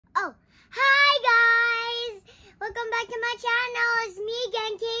welcome back to my channel. It's me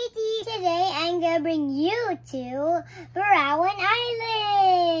again, Katie. Today I'm gonna bring you to Borawan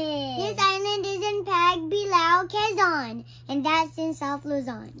Island. This island is in Pagbilao, Quezon, and that's in South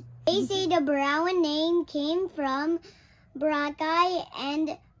Luzon. They say the Borawan name came from Boracay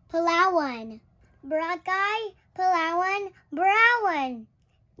and Palawan. Boracay, Palawan, Borawan.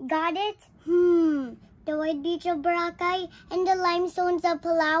 Got it? The white beach of Boracay and the limestones of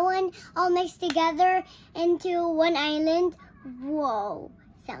Palawan all mixed together into one island. Whoa,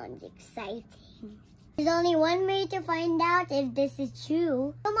 sounds exciting. There's only one way to find out if this is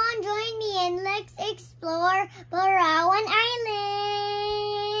true. Come on, join me and let's explore Borawan Island.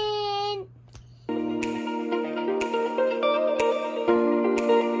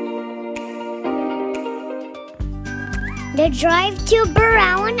 The drive to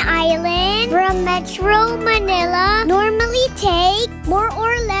Borawan Island from Metro Manila normally takes more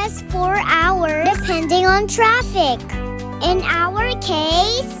or less 4 hours depending on traffic. In our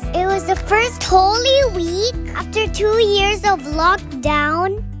case, it was the first Holy Week after 2 years of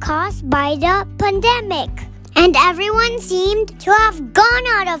lockdown caused by the pandemic, and everyone seemed to have gone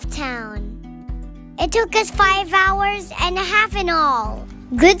out of town. It took us 5 hours and a half in all.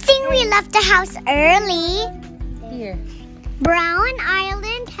 Good thing we left the house early. Here. Borawan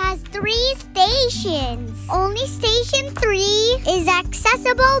Island has 3 stations. Only station 3 is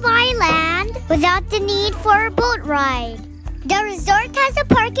accessible by land without the need for a boat ride. The resort has a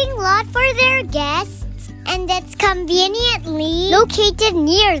parking lot for their guests, and it's conveniently located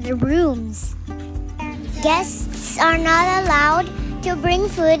near the rooms. Guests are not allowed to bring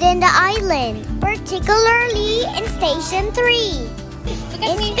food in the island, particularly in station 3.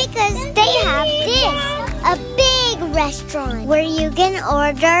 It's because they have this, a big restaurant where you can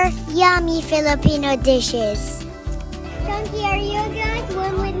order yummy Filipino dishes. Chunky, are you guys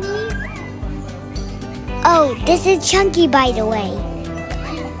one with me? Oh, this is Chunky, by the way.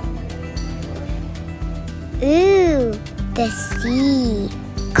 Ooh, the sea.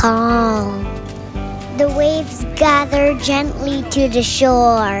 Calm. The waves gather gently to the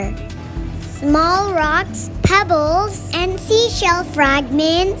shore. Small rocks, pebbles, and seashell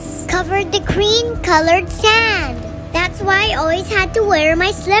fragments covered the cream-colored sand. That's why I always had to wear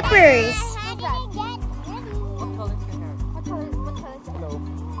my slippers.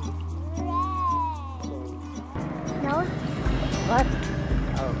 No? What?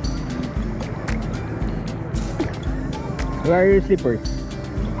 Oh. Where are your slippers?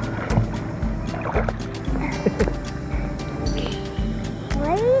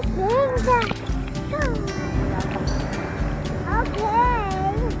 What do you think? Okay.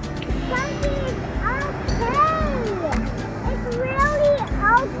 Something is okay. It's really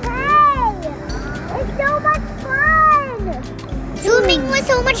okay. It's so much fun. Swimming was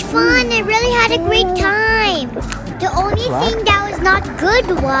so much fun. I really had a great time. The only thing that was not good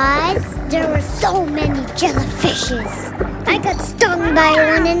was there were so many jellyfishes. I got stung by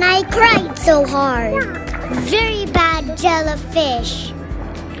one and I cried so hard. Very bad jellyfish.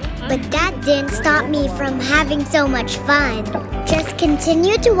 But that didn't stop me from having so much fun. Just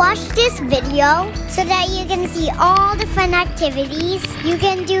continue to watch this video so that you can see all the fun activities you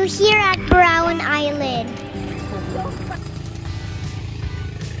can do here at Borawan Island.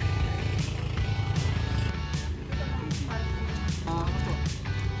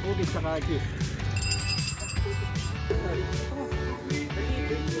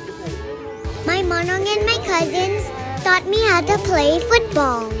 My manong and my cousins taught me how to play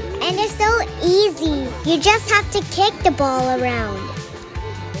football. And it's so easy. You just have to kick the ball around.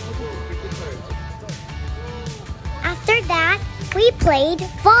 After that, we played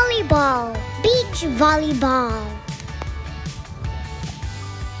volleyball, beach volleyball.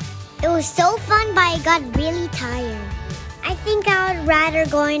 It was so fun, but I got really tired. I think I would rather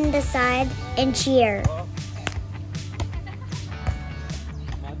go in the side and cheer.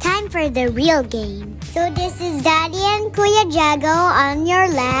 Time for the real game. So this is Daddy and Kuya Jago on your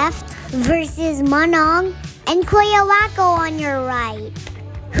left versus Manong and Kuya Wako on your right.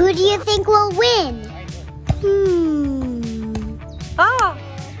 Who do you think will win? Ah!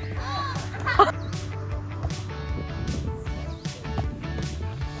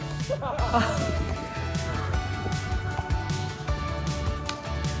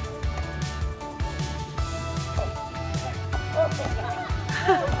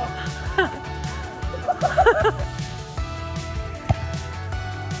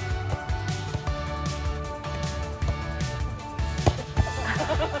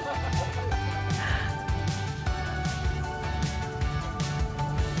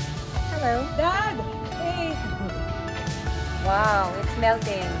 Hello. Dad! Hey! Wow, it's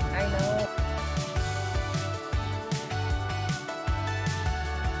melting. I know.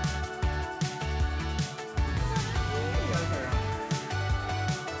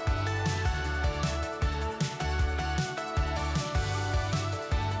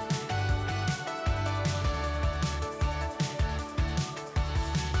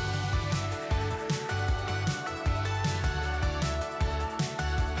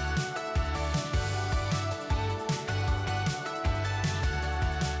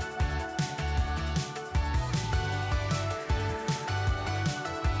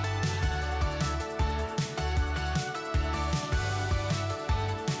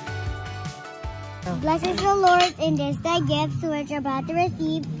 Blessed is the Lord in this thy gifts which are about to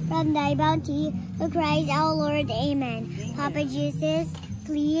receive from thy bounty, who Christ our Lord. Amen. Papa Jesus,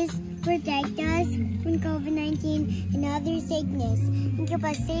 please protect us from COVID-19 and other sickness and keep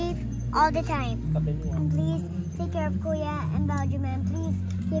us safe all the time. And please take care of Kuya and Benjamin. Please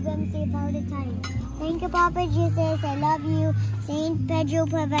keep him safe all the time. Thank you, Papa Jesus. I love you. Saint Pedro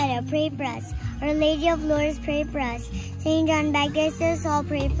Pavetta, pray for us. Our Lady of Lourdes, pray for us. Saint John Baptist, all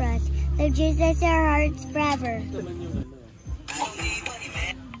pray for us. Lord Jesus, our hearts forever.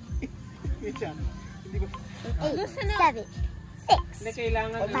 8, 7, 6,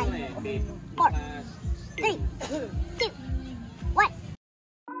 5, 4, 3, 2, 1.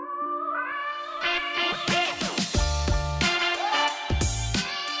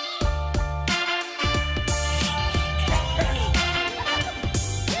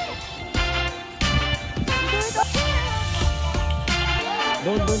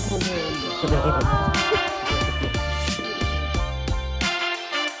 Don't hold it.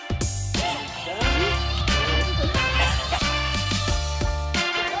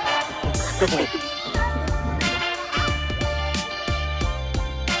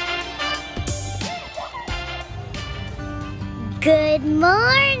 Good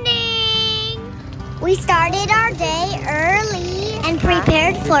morning! We started our day early and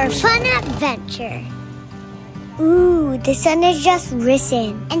prepared for a fun adventure. Ooh, the sun has just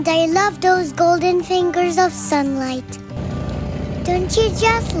risen, and I love those golden fingers of sunlight. Don't you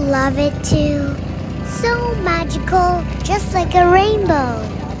just love it too? So magical, just like a rainbow.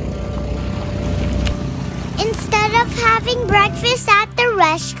 Instead of having breakfast at the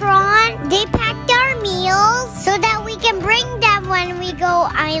restaurant, they packed our meals so that we can bring them when we go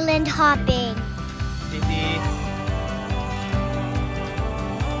island hopping.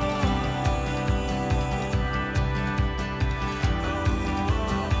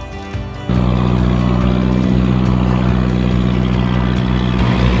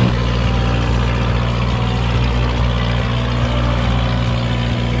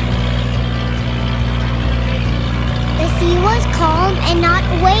 Calm and not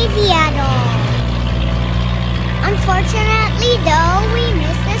wavy at all. Unfortunately though, we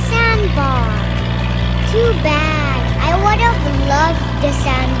missed the sandbar. Too bad. I would have loved the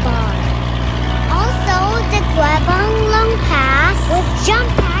sandbar. Also, the Quezon Pass was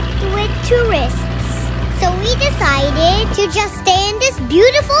jam-packed with tourists. So we decided to just stay in this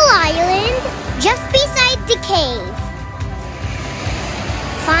beautiful island just beside the cave.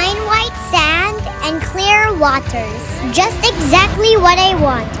 Fine white sand and clear waters. Just exactly what I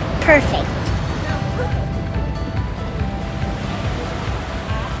want. Perfect.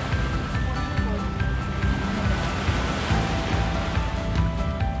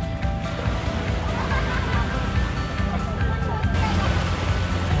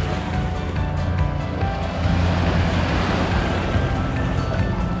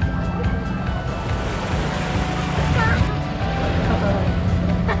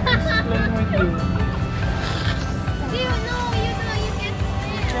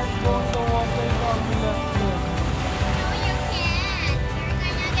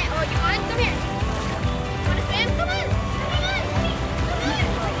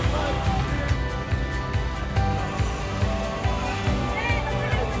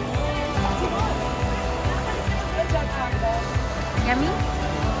 Yummy?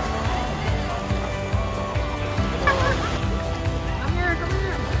 Come here, come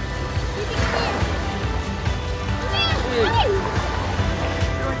here.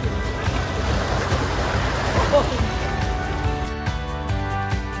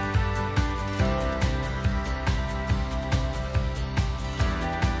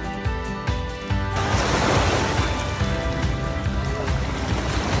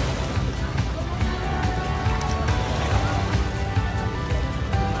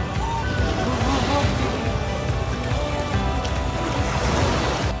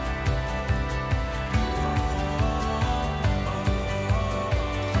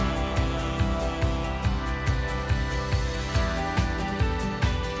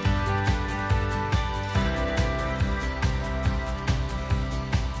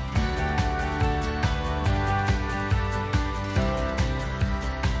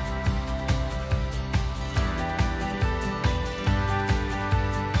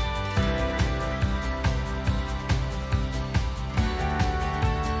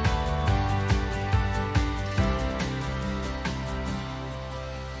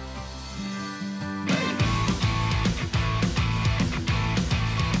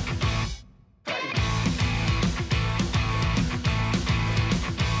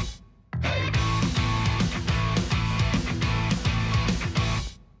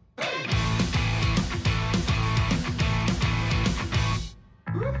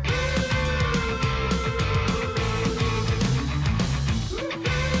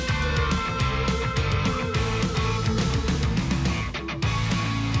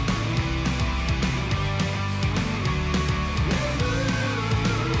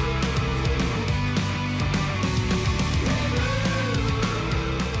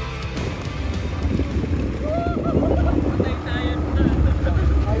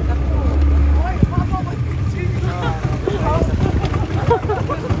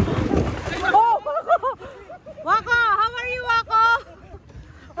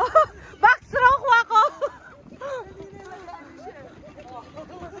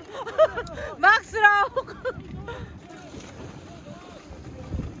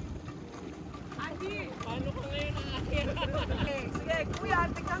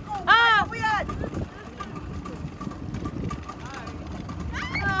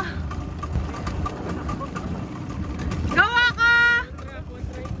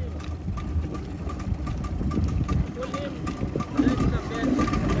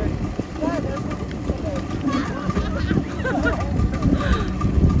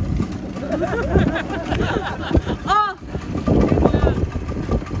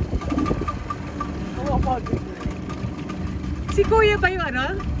 Si Kuya ba yung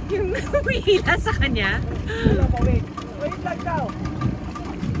ano? Yung humihila sa kanya? Wait lang daw.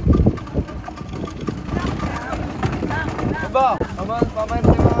 Diba? Pamain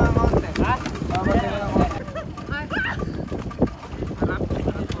tayo mga mountain. Ha? Pamain tayo mga mountain.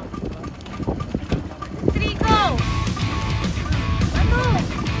 Trigo!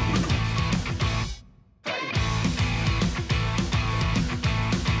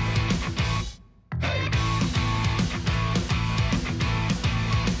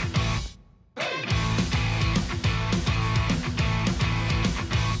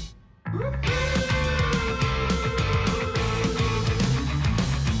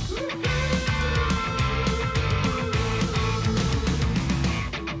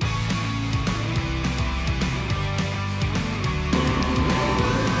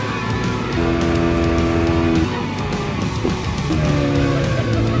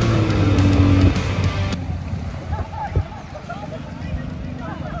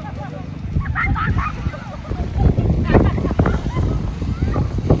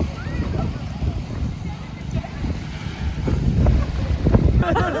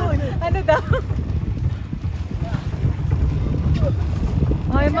 Ano? Ano daw?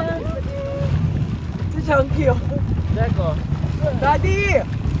 Ay, mga... Si Chunky oh. Deko. Daddy!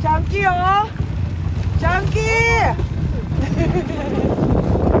 Chunky oh! Chunky!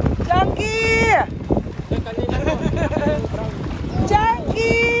 Chunky!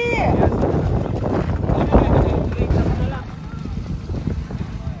 Chunky!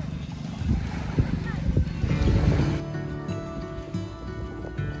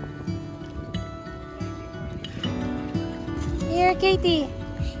 Here, Katie.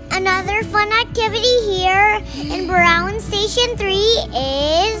 Another fun activity here in Borawan Station 3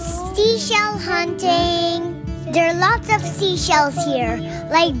 is seashell hunting. There are lots of seashells here,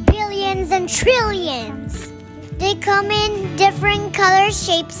 like billions and trillions. They come in different colors,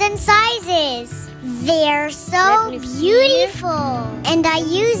 shapes, and sizes. They're so Let me see. beautiful. And I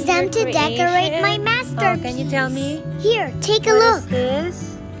use them to Your decorate creation. my masterpiece. Oh, can you tell me? Here, take a What look. is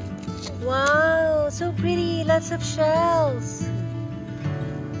this? Wow, so pretty. Lots of shells.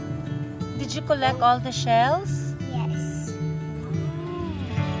 Did you collect all the shells? Yes.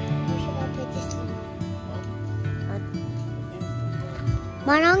 Where should I put this one?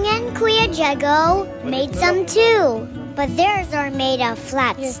 Manong and Kuya Jago made some too, but theirs are made of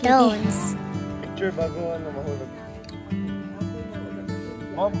flat Here, stones. Picture bago ano mahulog.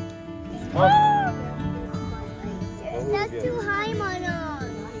 Mom. Mom. That's too high, Manong.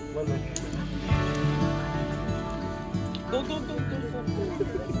 Don't.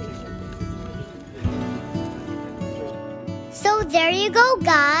 So there you go,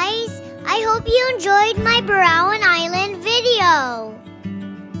 guys. I hope you enjoyed my Borawan Island video.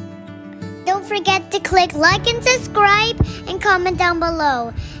 Don't forget to click like and subscribe and comment down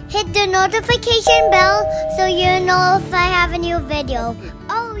below. Hit the notification bell so you know if I have a new video.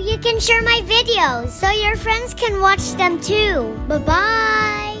 Oh, you can share my videos so your friends can watch them too. Bye-bye.